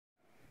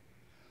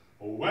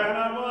When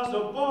I was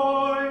a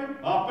boy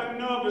up in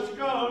Nova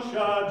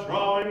Scotia,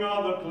 drawing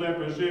all the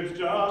clipper ships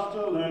just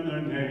to learn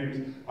their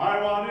names,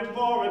 I wanted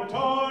for a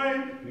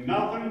toy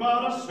nothing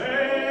but a sailboat,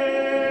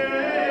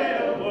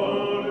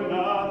 and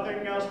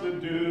nothing else to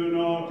do,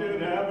 nor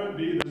could ever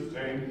be the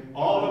same.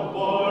 All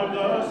aboard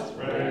the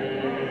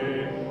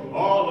Spray,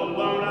 all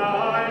alone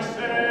I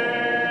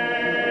say,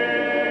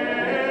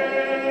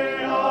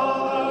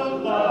 all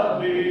those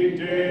lovely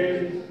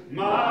days,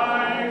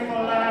 my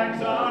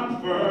flags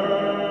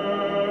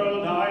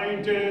unfurled,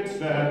 I did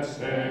set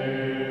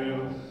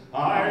sail,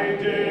 I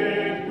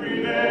did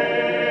prevail,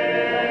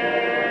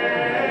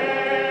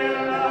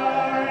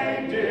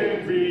 I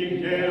did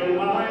regale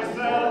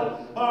myself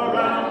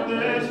around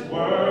this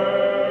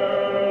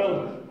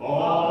world,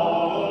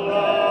 all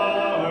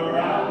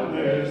around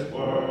this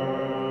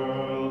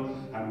world.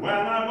 And when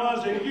I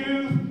was a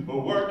youth,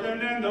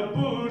 working in the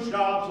boot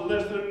shops,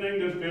 listening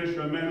to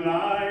fishermen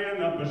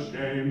lying up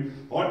ashamed,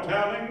 or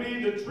telling me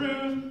the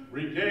truth,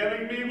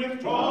 regaling me with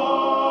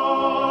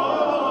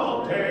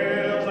tall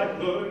tales, I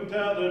couldn't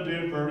tell the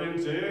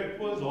difference, it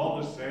was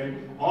all the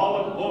same.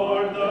 All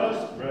aboard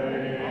the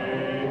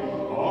Spray,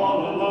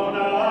 all alone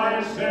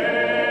I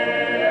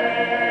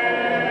say,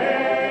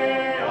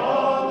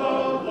 all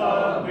those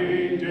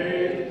lovely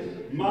days,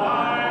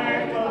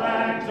 my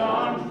flags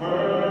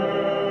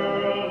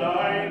unfurled,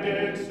 I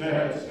did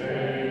set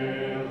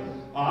sail,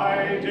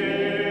 I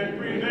did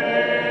prevail,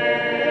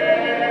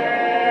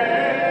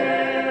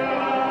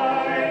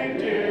 I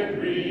did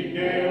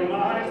regale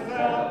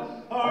myself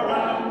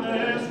around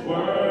this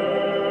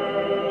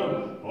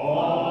world,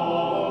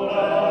 all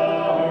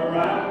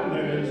around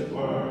this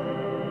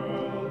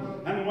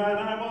world. And when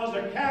I was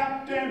a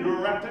captain,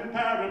 wrecked in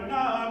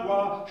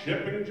Paranagua,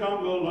 shipping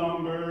jungle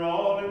lumber,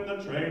 all in the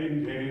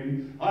trading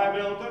game, I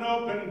built an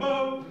open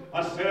boat,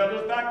 I sailed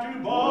us back to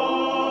Boston,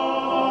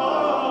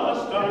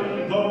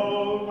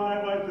 though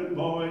my wife and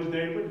boys,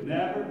 they would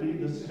never be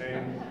the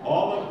same.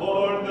 All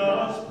aboard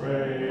the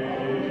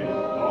Spray,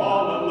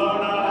 all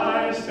alone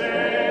I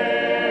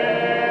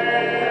say,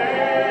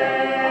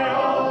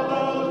 all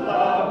those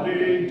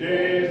lovely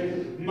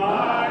days,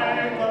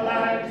 my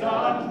flags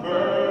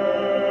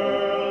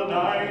unfurled,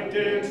 I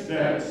did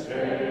set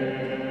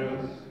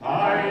sail,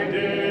 I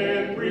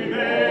did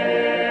prevail,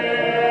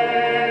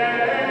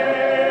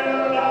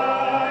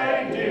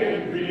 I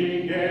did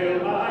regale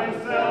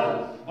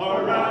myself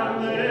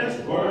around this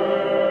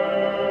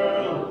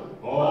world,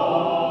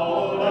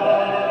 all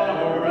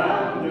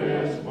around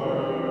this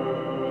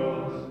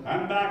world.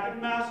 And back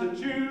in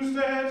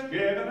Massachusetts,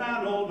 given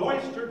an old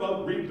oyster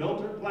boat,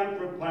 rebuilt her plank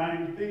for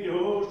plank, the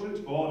oceans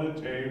for to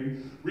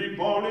tame,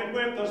 reborn it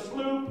with a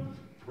sloop,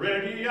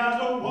 pretty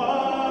as a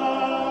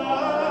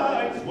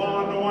white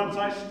swan. Once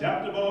I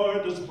stepped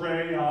aboard the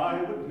Spray,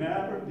 I would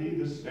never be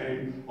the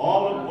same.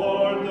 All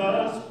aboard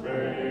the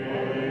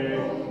Spray,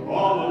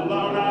 all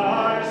alone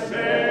I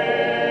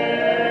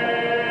say,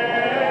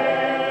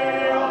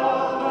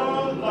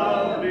 all those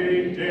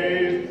lovely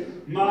days,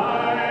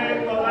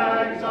 my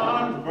flags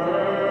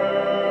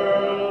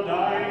unfurled,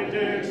 I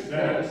did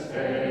set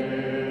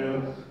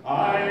sail,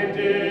 I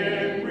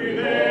did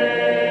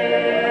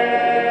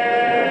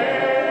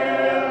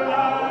prevail,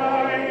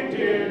 I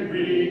did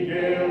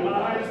regale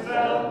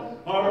myself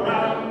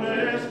around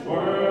this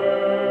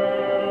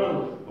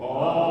world,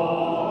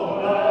 all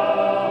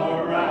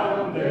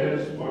around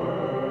this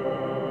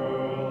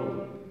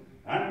world.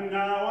 And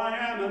now I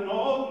am an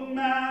old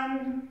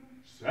man,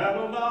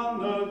 settled on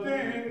the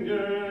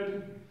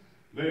vineyard,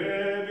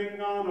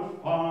 living on a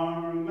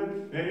farm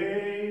and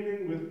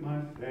fading with my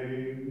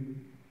fame.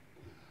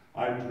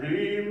 I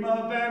dream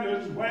of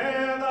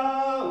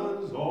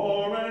Venezuela's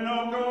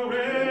Orinoco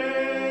River.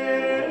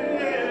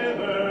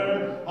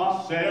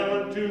 I'll sail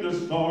it to the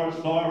source,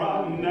 or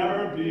I'll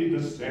never be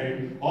the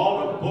same.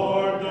 All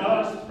aboard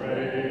the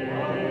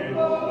Spray,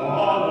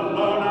 all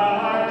alone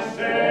I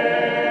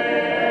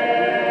say,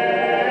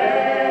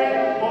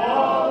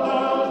 all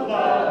those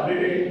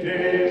lovely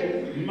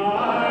days,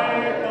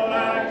 my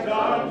flags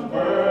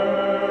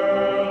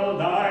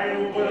unfurled,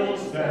 I will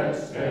set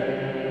sail.